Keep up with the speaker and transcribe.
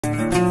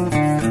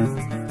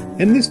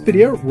In this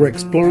video, we're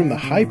exploring the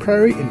high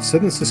prairie in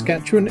southern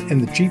Saskatchewan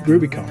in the Jeep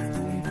Rubicon.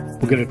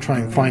 We're going to try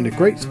and find a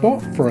great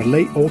spot for a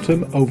late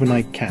autumn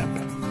overnight camp.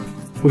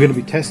 We're going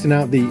to be testing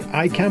out the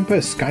iKamper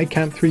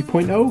SkyCamp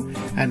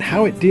 3.0 and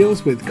how it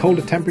deals with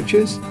colder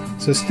temperatures,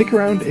 so stick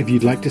around if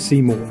you'd like to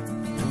see more.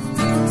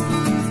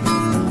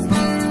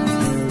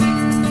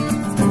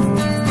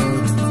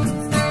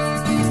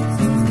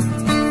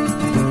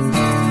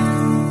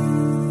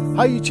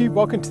 Hi YouTube,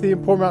 welcome to the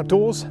Emporium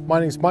Outdoors. My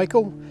name is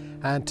Michael,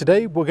 and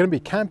today we're going to be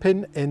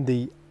camping in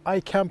the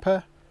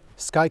iKamper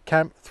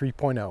SkyCamp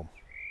 3.0.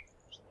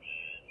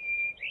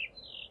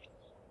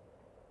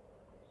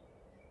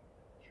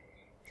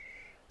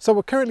 So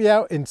we're currently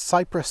out in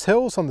Cypress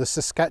Hills on the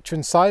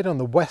Saskatchewan side on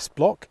the west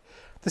block.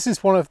 This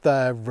is one of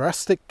the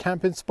rustic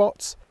camping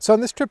spots. So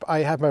on this trip I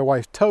have my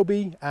wife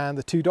Toby and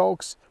the two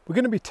dogs. We're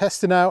going to be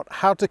testing out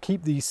how to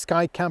keep the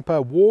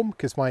SkyCamper warm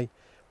because my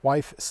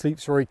wife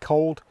sleeps very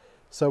cold.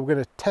 So we're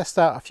going to test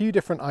out a few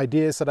different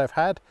ideas that I've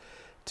had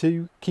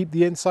to keep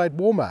the inside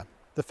warmer.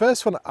 The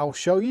first one I'll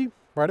show you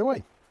right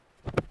away.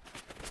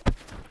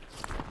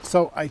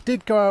 So I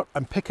did go out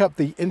and pick up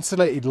the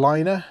insulated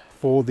liner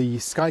for the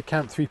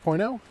SkyCamp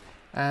 3.0,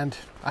 and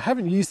I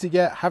haven't used it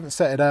yet, haven't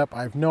set it up,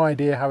 I have no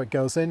idea how it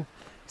goes in.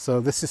 So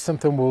this is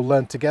something we'll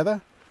learn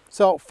together.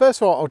 So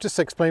first of all, I'll just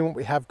explain what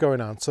we have going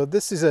on. So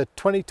this is a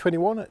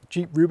 2021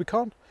 Jeep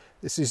Rubicon.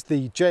 This is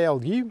the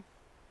JLU.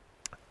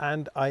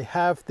 And I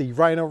have the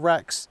Rhino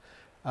Racks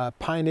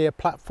Pioneer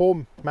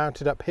platform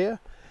mounted up here.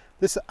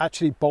 This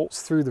actually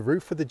bolts through the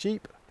roof of the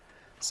Jeep.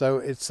 So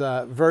it's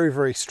very,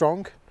 very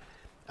strong.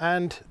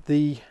 And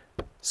the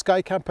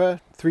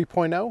SkyCamper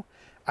 3.0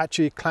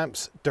 actually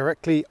clamps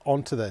directly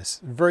onto this.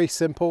 Very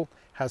simple,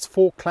 has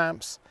 4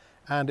 clamps,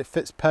 and it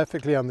fits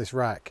perfectly on this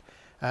rack.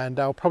 And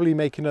I'll probably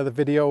make another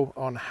video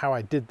on how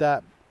I did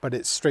that, but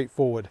it's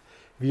straightforward.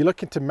 If you're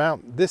looking to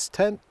mount this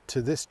tent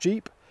to this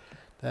Jeep,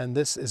 then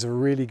this is a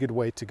really good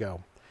way to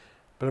go.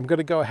 But I'm going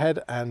to go ahead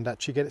and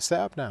actually get it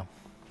set up now.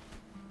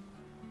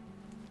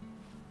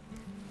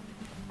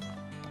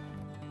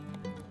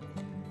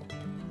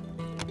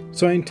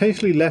 So I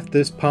intentionally left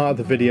this part of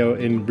the video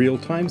in real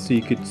time so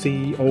you could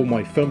see all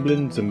my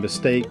fumblings and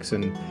mistakes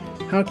and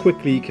how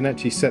quickly you can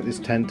actually set this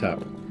tent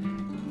up.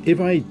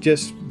 If I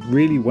just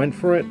really went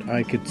for it,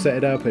 I could set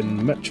it up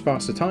in much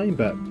faster time,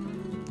 but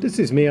this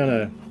is me on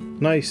a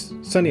nice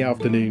sunny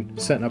afternoon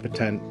setting up a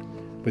tent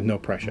with no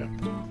pressure.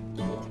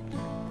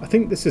 I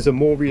think this is a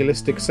more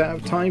realistic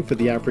setup time for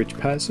the average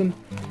person.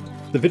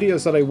 The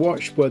videos that I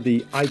watched were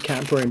the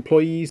iKamper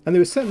employees, and they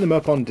were setting them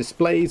up on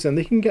displays and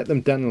they can get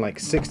them done in like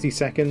 60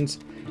 seconds.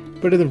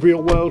 But in the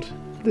real world,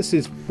 this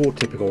is more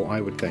typical, I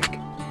would think.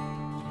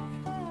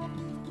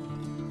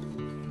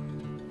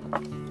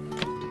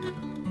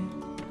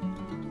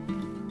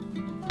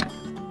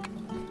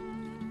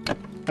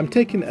 I'm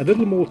taking a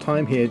little more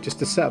time here just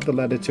to set up the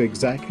ladder to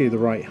exactly the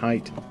right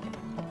height.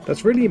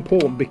 That's really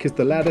important because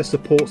the ladder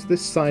supports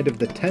this side of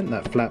the tent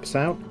that flaps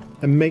out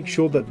and make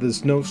sure that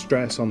there's no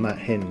stress on that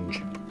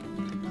hinge.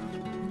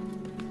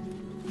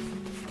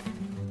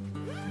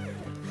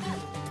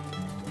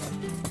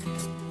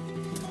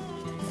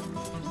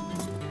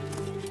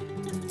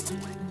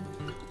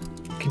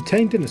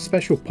 Contained in a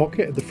special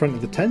pocket at the front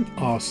of the tent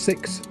are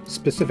 6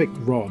 specific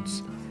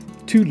rods.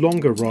 2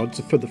 longer rods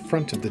are for the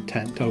front of the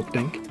tent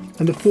opening,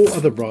 and the 4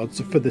 other rods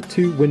are for the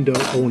 2 window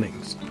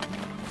awnings.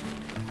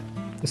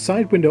 The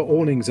side window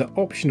awnings are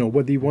optional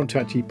whether you want to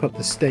actually put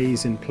the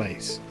stays in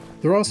place.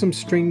 There are some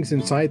strings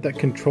inside that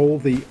control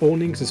the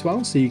awnings as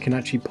well, so you can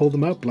actually pull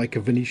them up like a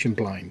Venetian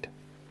blind.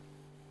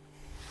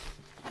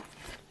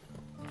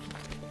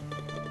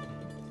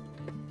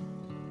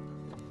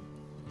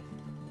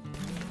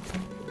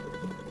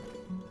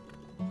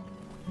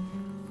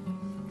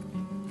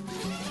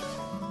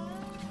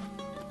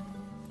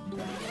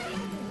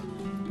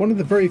 One of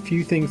the very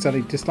few things that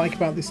I dislike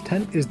about this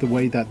tent is the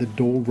way that the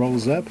door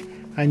rolls up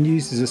and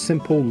uses a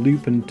simple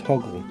loop and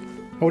toggle.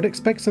 I would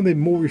expect something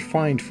more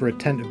refined for a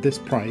tent of this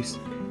price,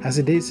 as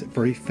it is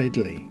very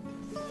fiddly.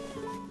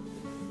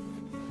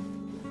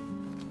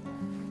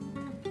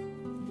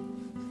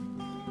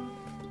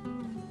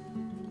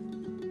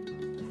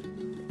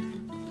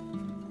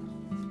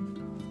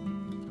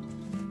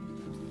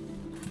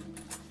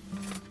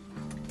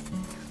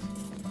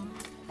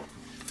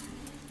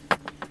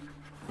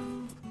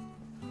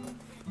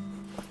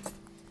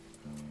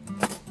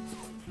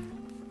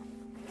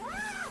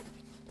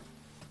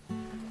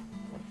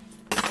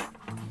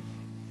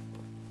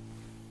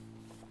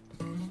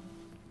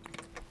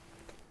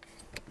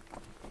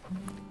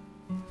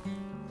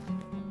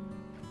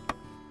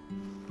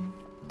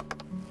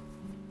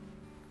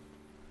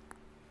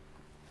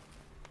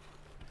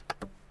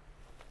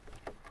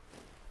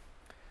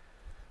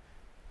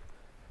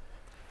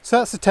 So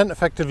that's the tent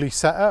effectively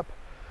set up.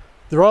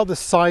 There are the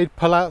side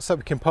pullouts that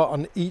we can put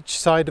on each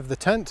side of the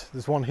tent.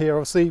 There's one here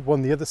obviously,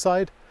 one the other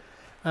side,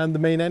 and the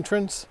main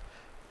entrance.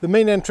 The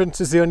main entrance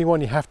is the only one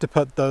you have to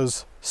put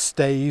those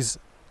stays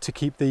to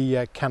keep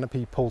the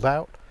canopy pulled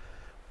out,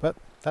 but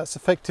that's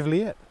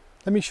effectively it.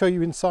 Let me show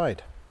you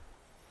inside.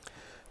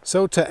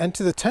 So to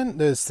enter the tent,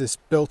 there's this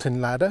built-in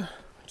ladder,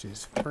 which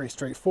is very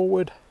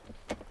straightforward.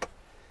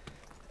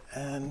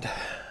 And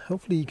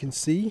hopefully you can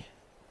see.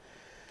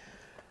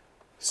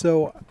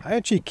 So I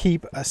actually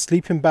keep a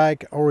sleeping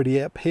bag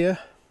already up here.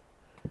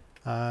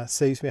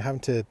 Saves me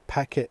having to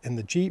pack it in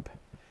the Jeep.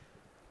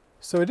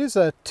 So it is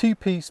a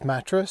 2-piece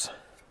mattress.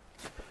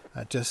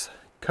 It just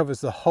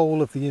covers the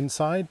whole of the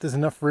inside. There's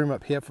enough room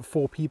up here for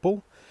 4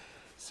 people.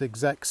 It's the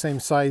exact same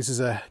size as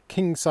a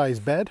king-size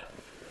bed.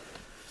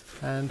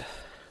 And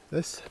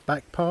this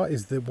back part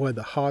is where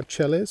the hard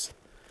shell is,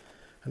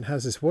 and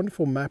has this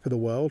wonderful map of the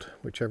world,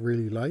 which I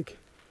really like.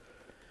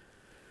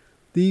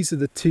 These are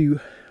the 2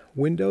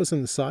 windows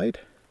on the side,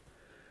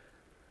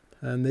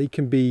 and they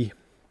can be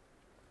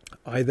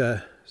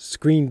either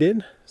screened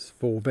in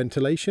for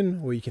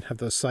ventilation, or you can have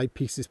those side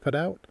pieces put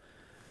out,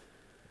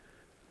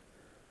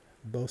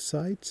 both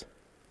sides.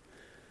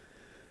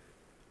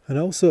 And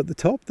also at the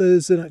top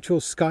there's an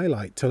actual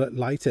skylight to let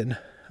light in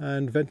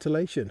and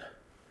ventilation.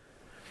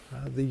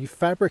 The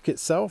fabric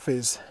itself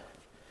is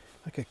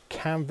like a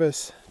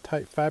canvas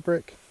type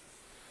fabric,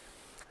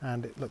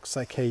 and it looks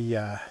like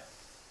a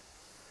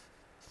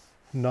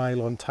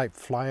nylon type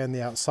fly on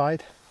the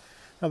outside.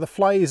 Now the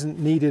fly isn't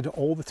needed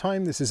all the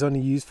time. This is only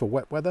used for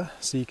wet weather,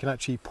 so you can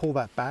actually pull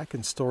that back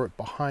and store it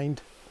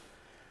behind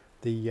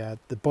the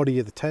body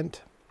of the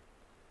tent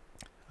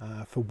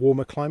for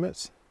warmer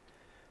climates.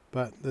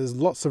 But there's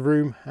lots of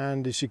room,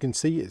 and as you can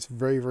see, it's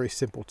very, very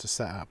simple to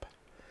set up.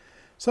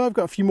 So I've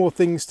got a few more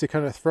things to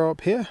kind of throw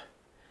up here,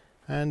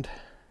 and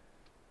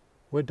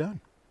we're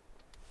done.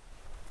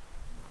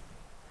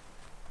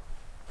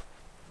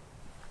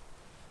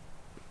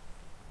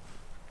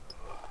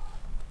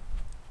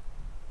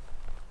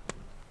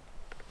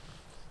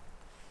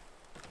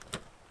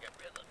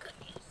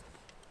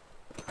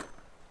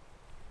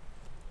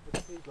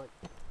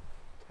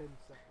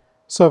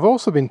 So I've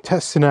also been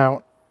testing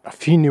out a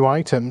few new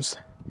items.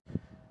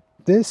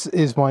 This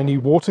is my new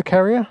water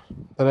carrier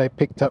that I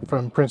picked up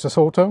from Princess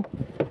Auto.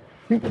 I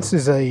think this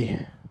is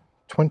a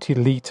 20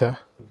 litre.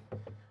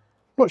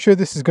 Not sure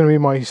this is going to be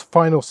my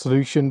final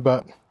solution,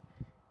 but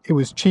it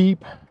was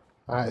cheap.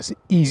 It's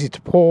easy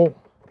to pour.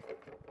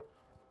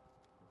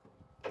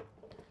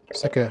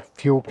 It's like a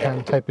fuel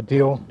can type of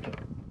deal.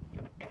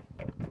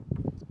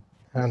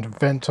 And a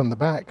vent on the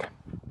back.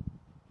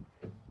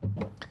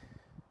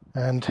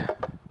 And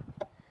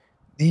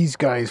these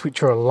guys,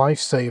 which are a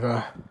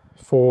lifesaver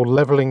for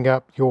leveling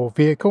up your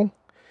vehicle.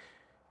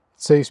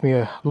 It saves me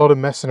a lot of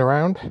messing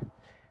around,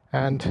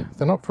 and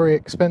they're not very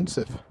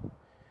expensive.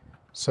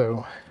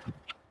 So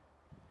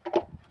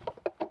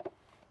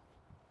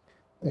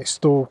they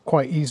store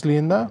quite easily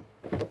in there.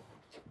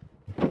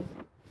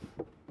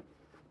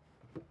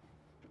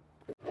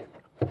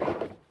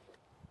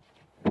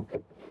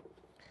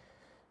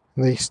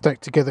 They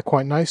stack together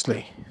quite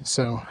nicely.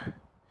 So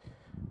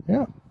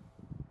yeah.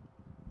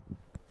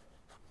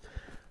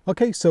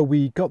 Okay, so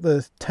we got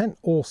the tent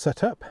all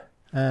set up,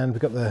 and we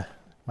got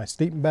my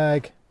sleeping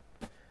bag,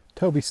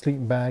 Toby's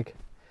sleeping bag,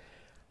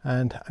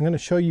 and I'm going to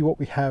show you what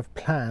we have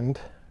planned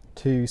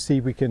to see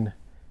if we can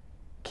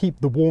keep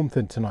the warmth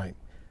in tonight.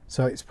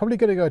 So it's probably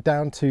going to go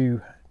down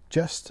to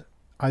just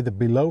either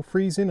below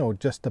freezing or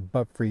just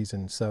above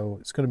freezing. So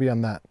it's going to be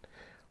on that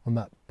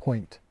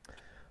point.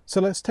 So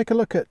let's take a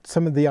look at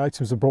some of the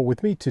items I brought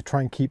with me to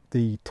try and keep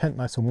the tent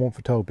nice and warm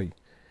for Toby.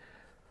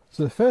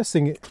 So the first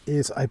thing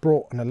is I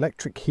brought an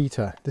electric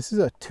heater. This is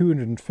a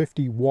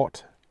 250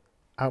 watt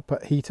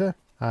output heater.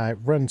 It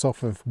runs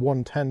off of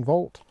 110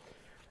 volt,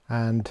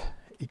 and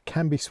it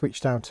can be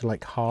switched down to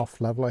like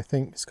half level, I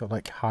think. It's got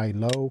like high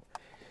low.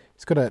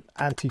 It's got an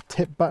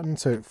anti-tip button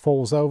so it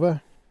falls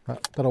over.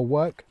 That'll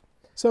work.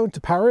 So to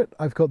power it,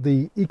 I've got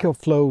the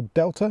EcoFlow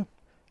Delta.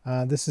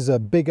 This is a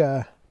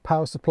bigger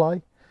power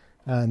supply,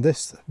 and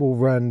this will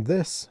run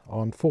this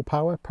on full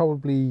power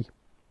probably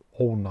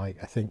all night,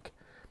 I think.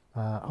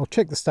 I'll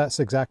check the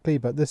stats exactly,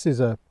 but this is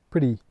a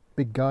pretty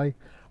big guy.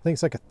 I think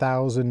it's like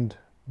 1,000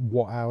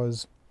 watt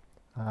hours,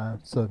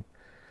 so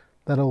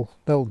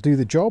that'll do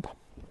the job.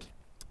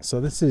 So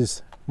this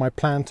is my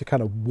plan to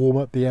kind of warm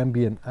up the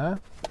ambient air.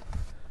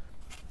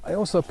 I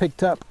also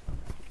picked up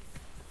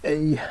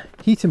a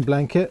heating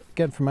blanket,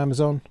 again from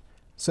Amazon.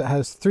 So it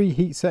has 3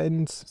 heat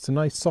settings. It's a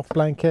nice soft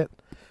blanket.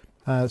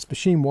 It's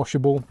machine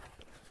washable,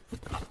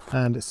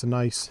 and it's a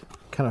nice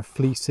kind of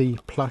fleecy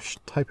plush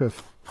type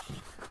of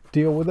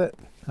deal with it.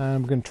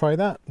 I'm going to try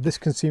that. This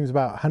consumes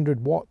about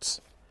 100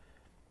 watts.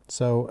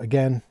 So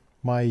again,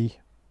 my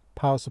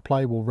power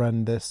supply will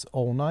run this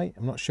all night.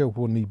 I'm not sure if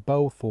we'll need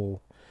both, or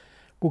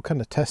we'll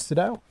kind of test it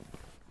out.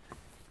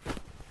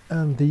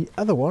 And the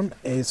other one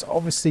is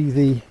obviously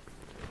the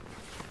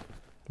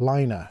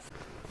liner.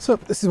 So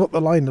this is what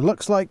the liner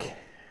looks like.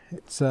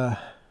 It's a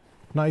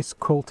nice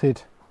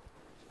quilted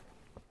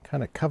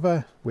kind of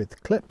cover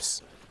with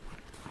clips,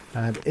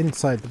 and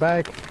inside the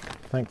bag,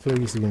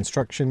 thankfully, is the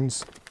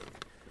instructions.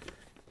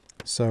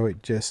 So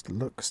it just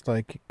looks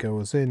like it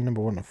goes in. Number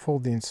one,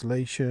 fold the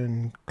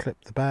insulation, clip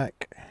the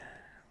back,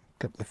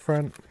 clip the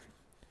front,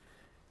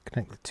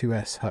 connect the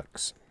 2S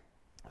hooks.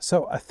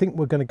 So I think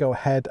we're going to go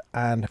ahead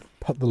and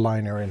put the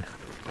liner in.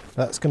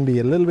 That's going to be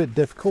a little bit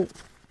difficult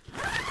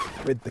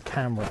with the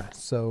camera,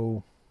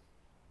 so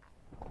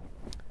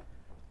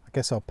I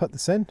guess I'll put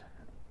this in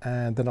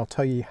and then I'll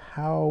tell you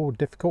how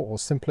difficult or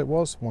simple it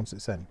was once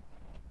it's in.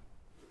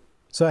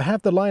 So I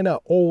have the liner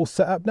all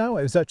set up now.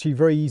 It was actually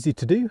very easy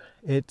to do.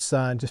 It's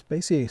just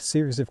basically a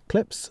series of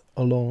clips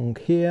along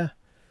here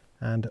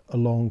and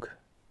along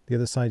the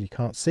other side you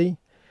can't see,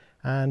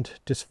 and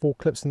just 4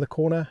 clips in the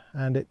corner,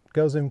 and it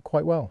goes in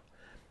quite well.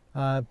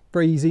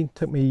 Very easy,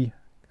 took me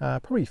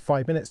probably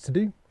 5 minutes to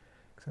do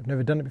because I've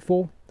never done it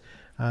before.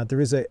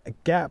 There is a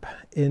gap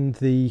in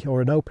the,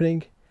 or an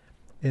opening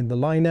in the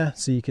liner,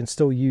 so you can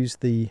still use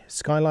the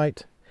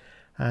skylight,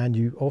 and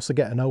you also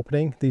get an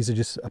opening. These are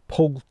just a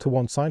pull to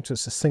one side, so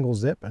it's a single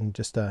zip and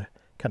just a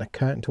kind of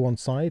curtain to one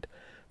side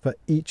for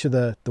each of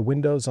the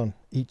windows on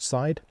each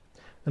side.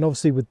 And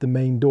obviously with the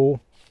main door,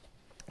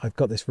 I've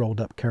got this rolled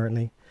up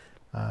currently,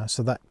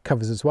 so that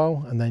covers as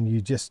well. And then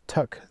you just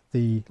tuck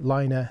the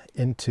liner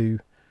into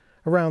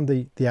around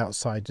the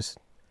outside, just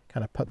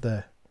kind of put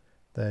the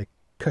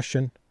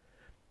cushion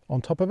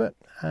on top of it,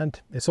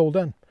 and it's all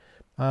done.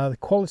 The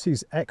quality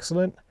is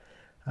excellent.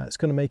 It's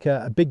going to make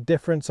a big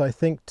difference, I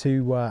think,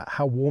 to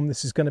how warm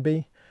this is going to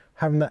be.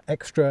 Having that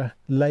extra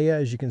layer,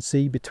 as you can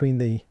see, between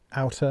the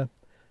outer,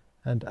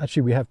 and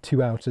actually we have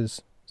 2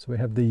 outers. So we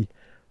have the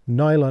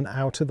nylon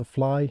outer, the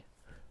fly,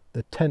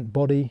 the tent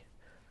body,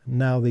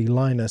 now the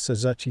liner. So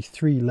there's actually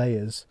 3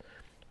 layers,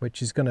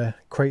 which is going to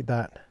create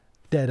that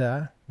dead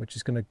air, which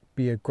is going to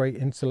be a great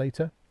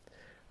insulator.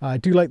 I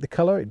do like the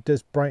color. It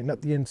does brighten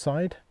up the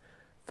inside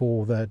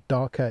for the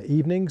darker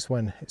evenings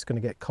when it's going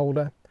to get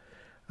colder.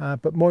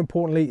 But more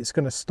importantly, it's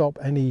going to stop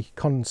any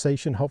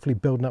condensation, hopefully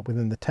building up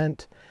within the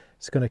tent.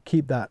 It's going to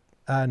keep that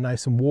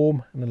nice and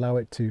warm and allow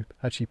it to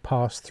actually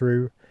pass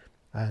through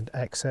and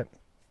exit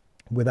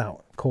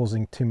without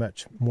causing too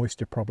much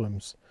moisture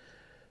problems.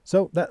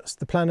 So that's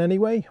the plan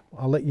anyway.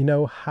 I'll let you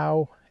know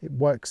how it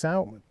works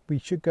out. We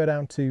should go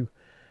down to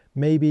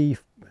maybe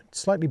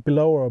slightly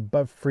below or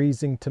above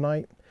freezing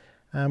tonight.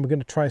 And we're going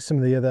to try some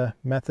of the other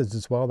methods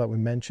as well that we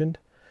mentioned.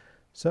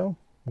 So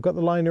we've got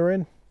the liner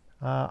in.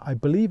 I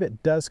believe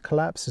it does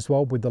collapse as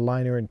well with the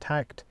liner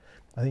intact.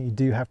 I think you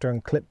do have to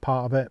unclip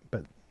part of it,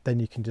 but then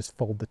you can just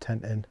fold the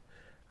tent in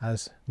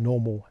as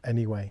normal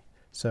anyway.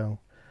 So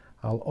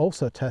I'll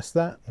also test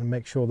that and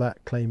make sure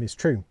that claim is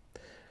true.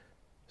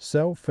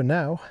 So for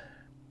now,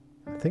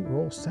 I think we're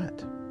all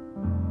set.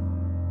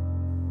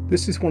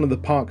 This is one of the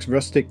park's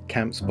rustic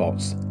camp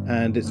spots,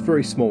 and it's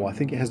very small. I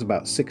think it has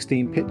about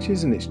 16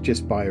 pitches, and it's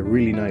just by a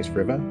really nice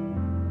river.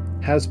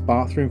 Has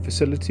bathroom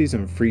facilities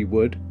and free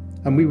wood,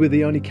 and we were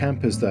the only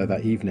campers there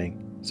that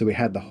evening, so we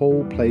had the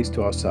whole place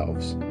to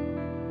ourselves.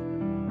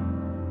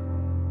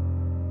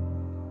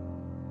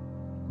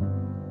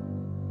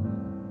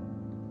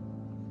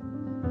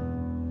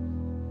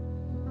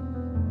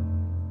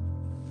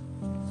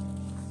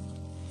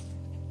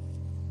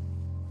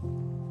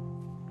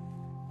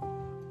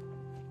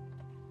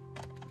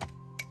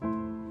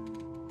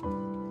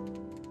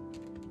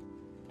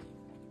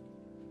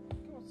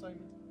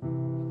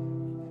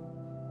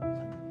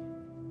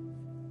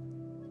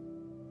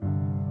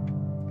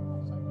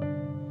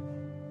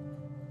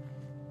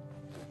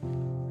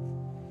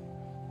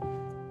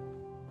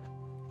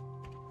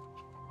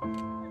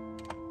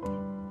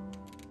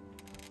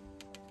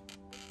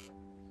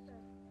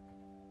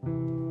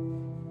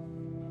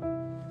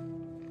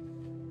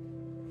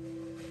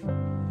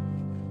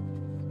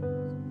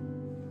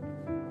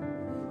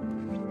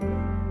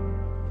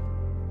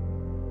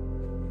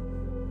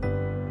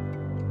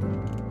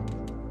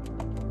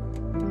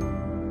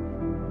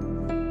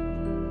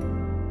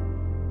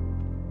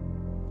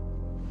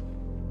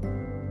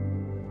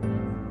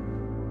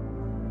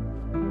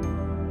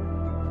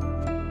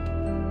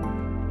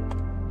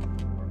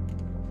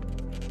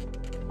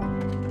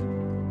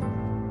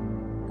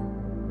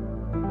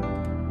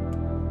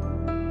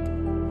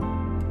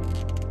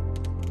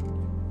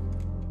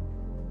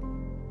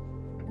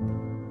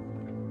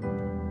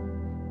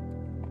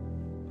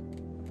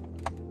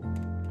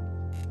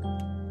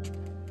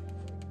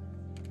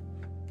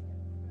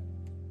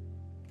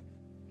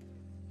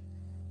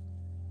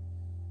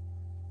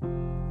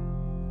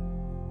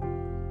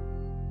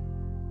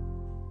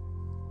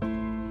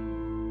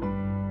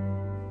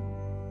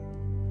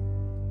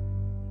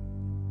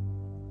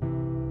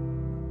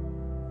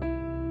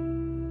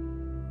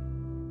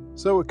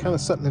 So we're kind of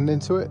settling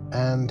into it,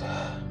 and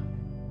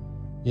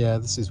yeah,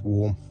 this is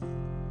warm.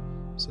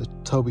 So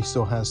Toby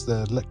still has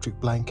the electric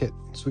blanket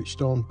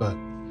switched on, but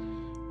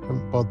I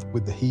haven't bothered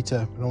with the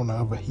heater. I don't want to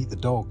overheat the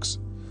dogs,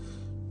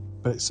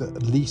 but it's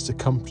at least a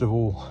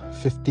comfortable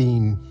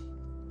 15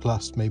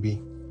 plus maybe,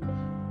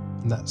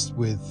 and that's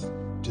with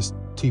just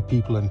 2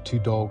 people and 2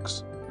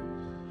 dogs,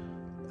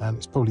 and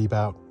it's probably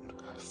about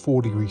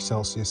 4 degrees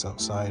Celsius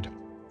outside.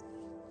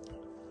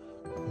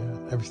 Yeah,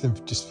 everything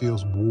just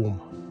feels warm.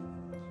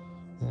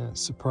 Yeah,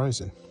 it's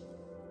surprising.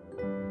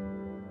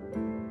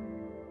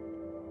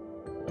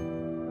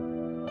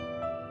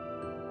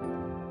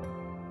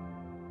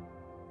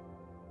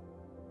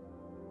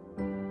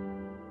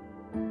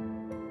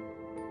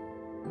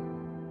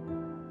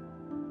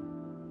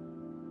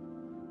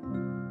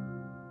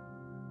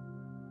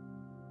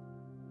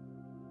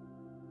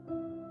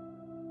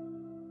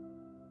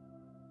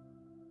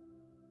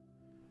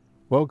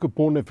 Well, good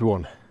morning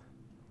everyone.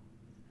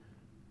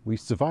 We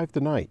survived the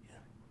night.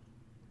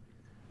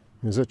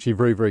 It was actually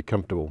very, very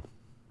comfortable.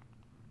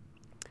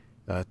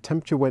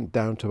 Temperature went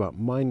down to about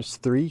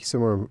 -3,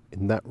 somewhere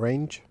in that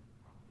range.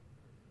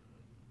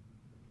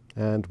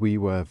 And we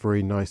were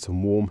very nice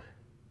and warm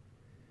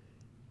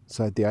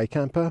inside the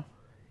iKamper.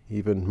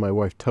 Even my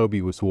wife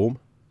Toby was warm.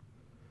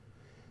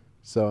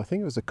 So I think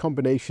it was a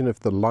combination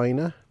of the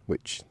liner,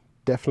 which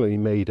definitely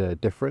made a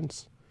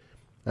difference.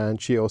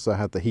 And she also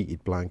had the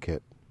heated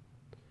blanket.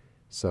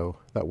 So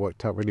that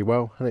worked out really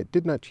well, and it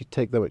didn't actually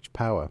take that much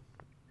power.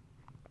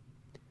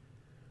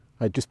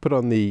 I just put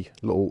on the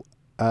little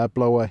air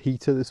blower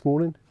heater this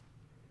morning,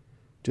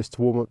 just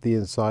to warm up the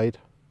inside,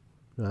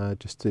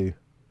 just to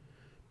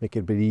make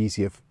it a bit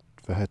easier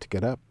for her to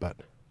get up.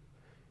 But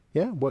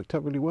yeah, it worked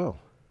out really well.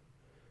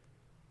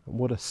 And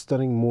what a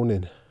stunning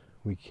morning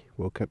we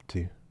woke up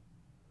to.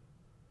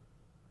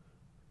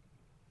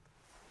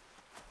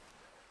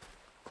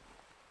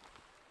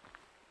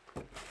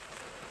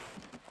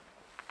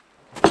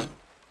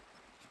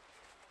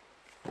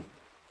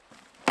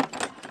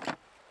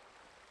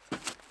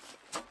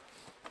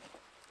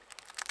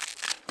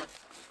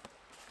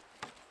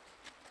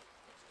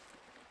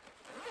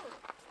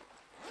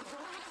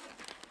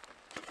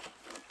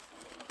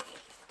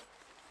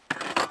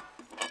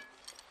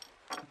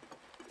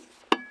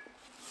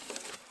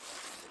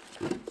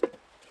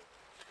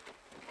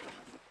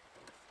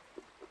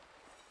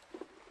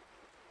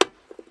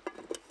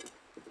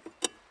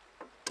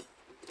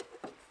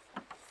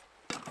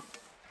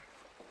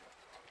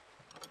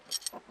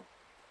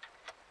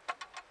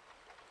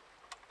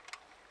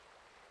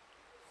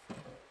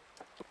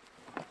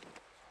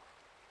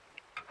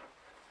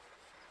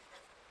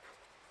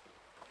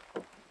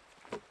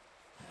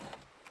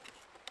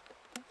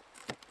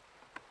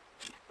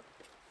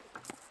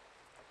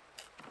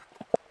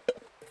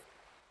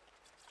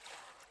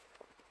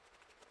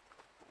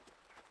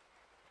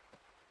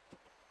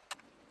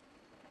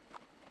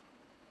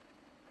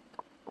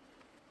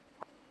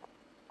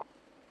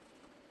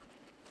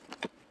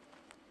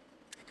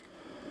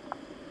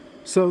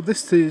 So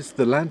this is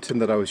the lantern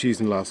that I was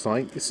using last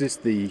night. This is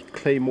the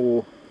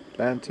Claymore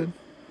lantern.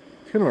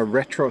 It's kind of a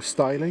retro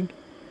styling,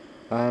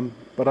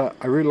 but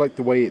I really like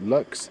the way it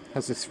looks. It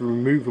has this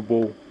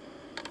removable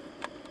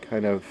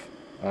kind of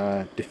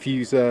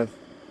diffuser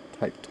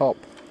type top.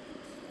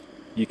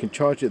 You can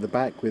charge it at the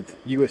back with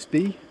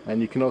USB,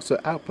 and you can also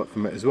output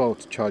from it as well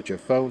to charge your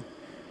phone.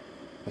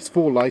 There's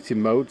 4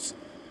 lighting modes,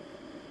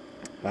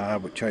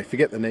 which I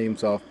forget the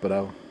names of, but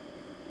I'll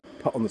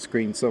put on the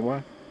screen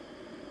somewhere.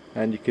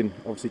 And you can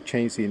obviously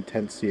change the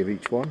intensity of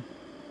each one.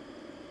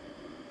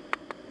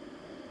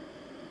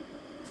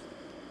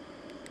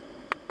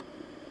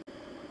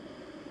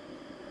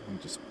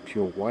 And just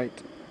pure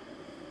white.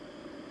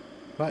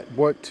 That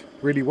worked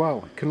really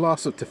well. It can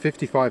last up to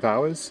 55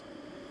 hours.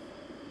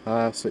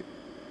 So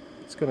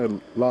it's going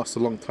to last a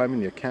long time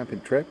in your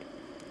camping trip.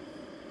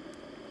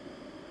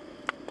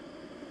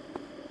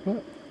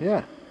 But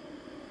yeah.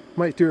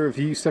 Might do a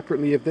review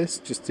separately of this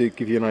just to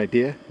give you an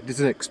idea. It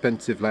is an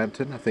expensive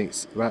lantern. I think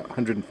it's about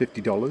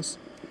 $150.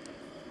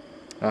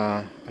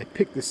 I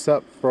picked this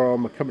up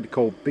from a company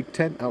called Big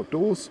Tent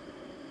Outdoors,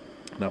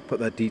 and I'll put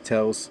their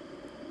details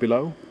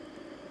below.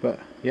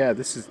 But yeah,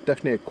 this is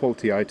definitely a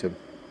quality item.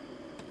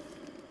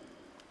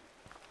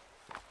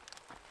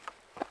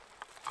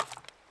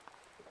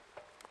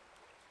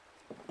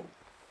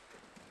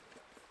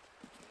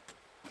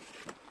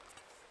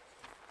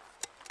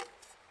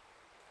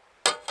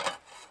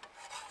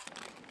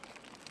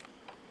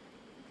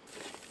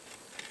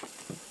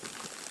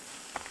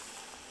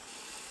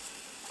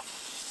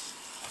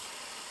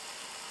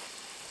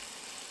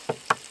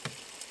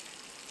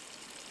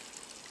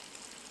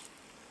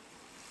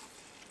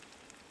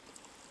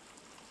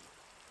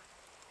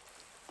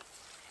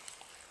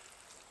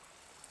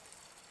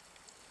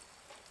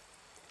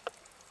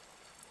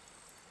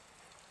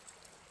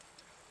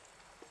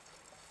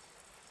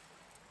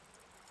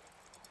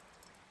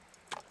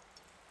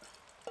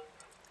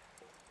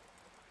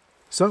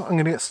 So I'm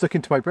going to get stuck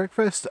into my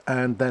breakfast,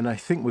 and then I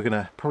think we're going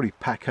to probably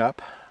pack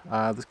up.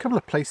 There's a couple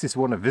of places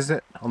we want to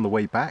visit on the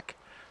way back.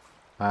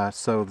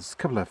 So there's a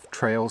couple of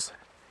trails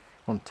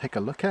I want to take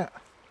a look at.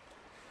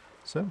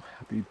 So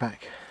I'll be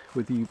back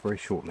with you very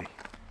shortly.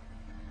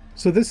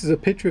 So this is a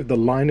picture of the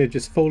liner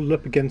just folded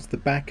up against the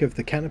back of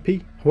the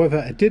canopy. However,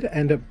 I did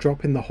end up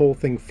dropping the whole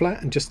thing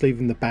flat and just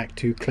leaving the back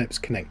 2 clips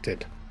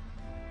connected.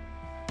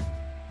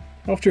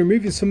 After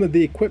removing some of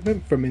the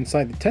equipment from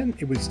inside the tent,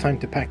 it was time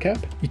to pack up.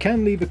 You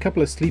can leave a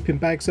couple of sleeping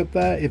bags up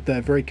there if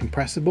they're very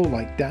compressible,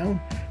 like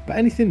down, but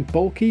anything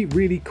bulky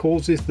really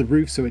causes the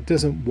roof so it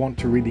doesn't want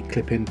to really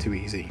clip in too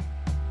easy.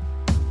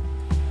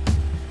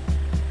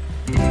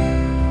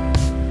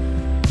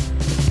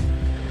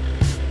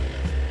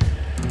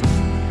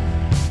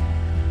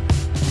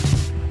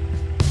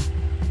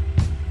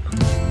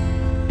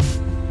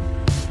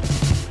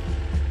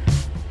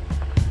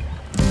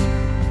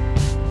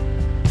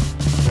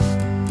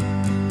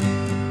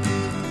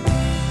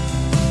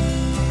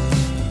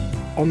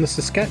 on the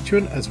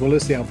Saskatchewan as well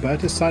as the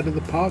Alberta side of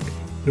the park,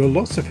 there are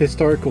lots of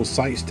historical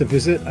sites to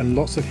visit and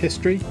lots of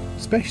history,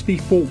 especially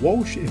Fort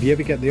Walsh if you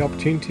ever get the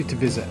opportunity to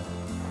visit.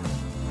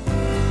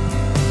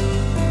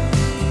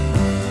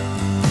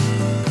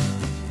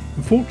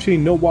 Unfortunately,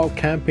 no wild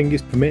camping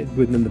is permitted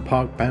within the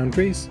park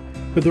boundaries,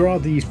 but there are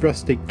these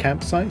rustic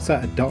campsites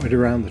that are dotted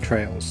around the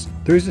trails.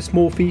 There is a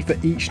small fee for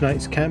each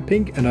night's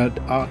camping, and at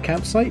our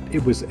campsite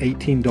it was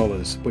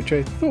 $18, which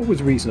I thought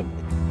was reasonable.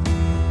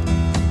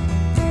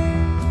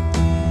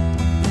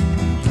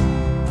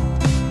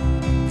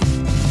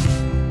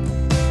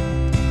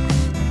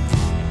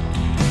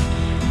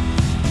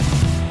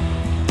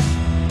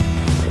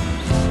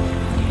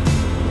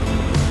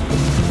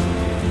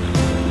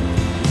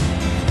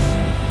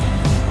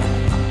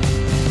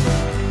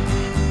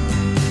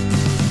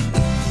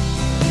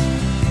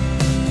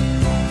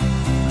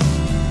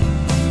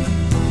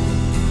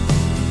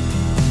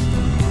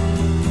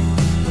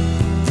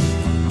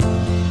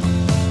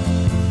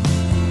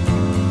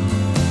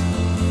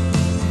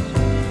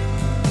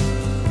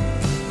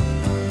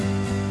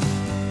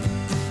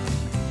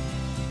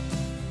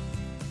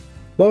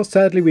 Well,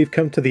 sadly we've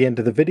come to the end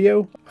of the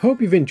video. I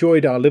hope you've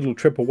enjoyed our little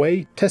trip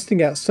away,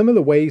 testing out some of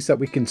the ways that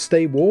we can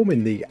stay warm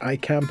in the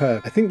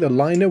iKamper. I think the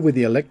liner with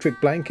the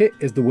electric blanket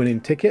is the winning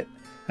ticket,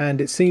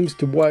 and it seems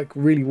to work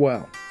really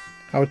well.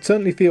 I would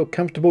certainly feel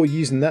comfortable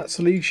using that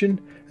solution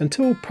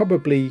until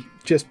probably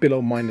just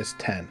below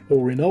 -10,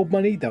 or in old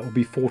money that would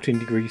be 14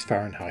 degrees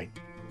Fahrenheit.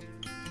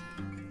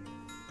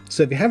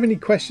 So if you have any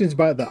questions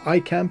about the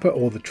iKamper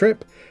or the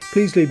trip,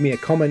 please leave me a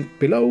comment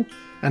below,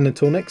 and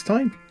until next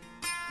time,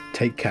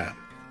 take care.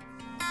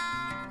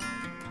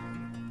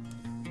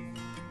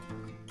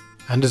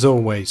 And as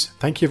always,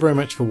 thank you very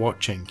much for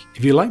watching.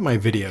 If you like my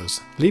videos,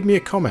 leave me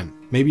a comment,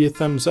 maybe a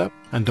thumbs up,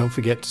 and don't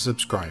forget to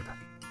subscribe.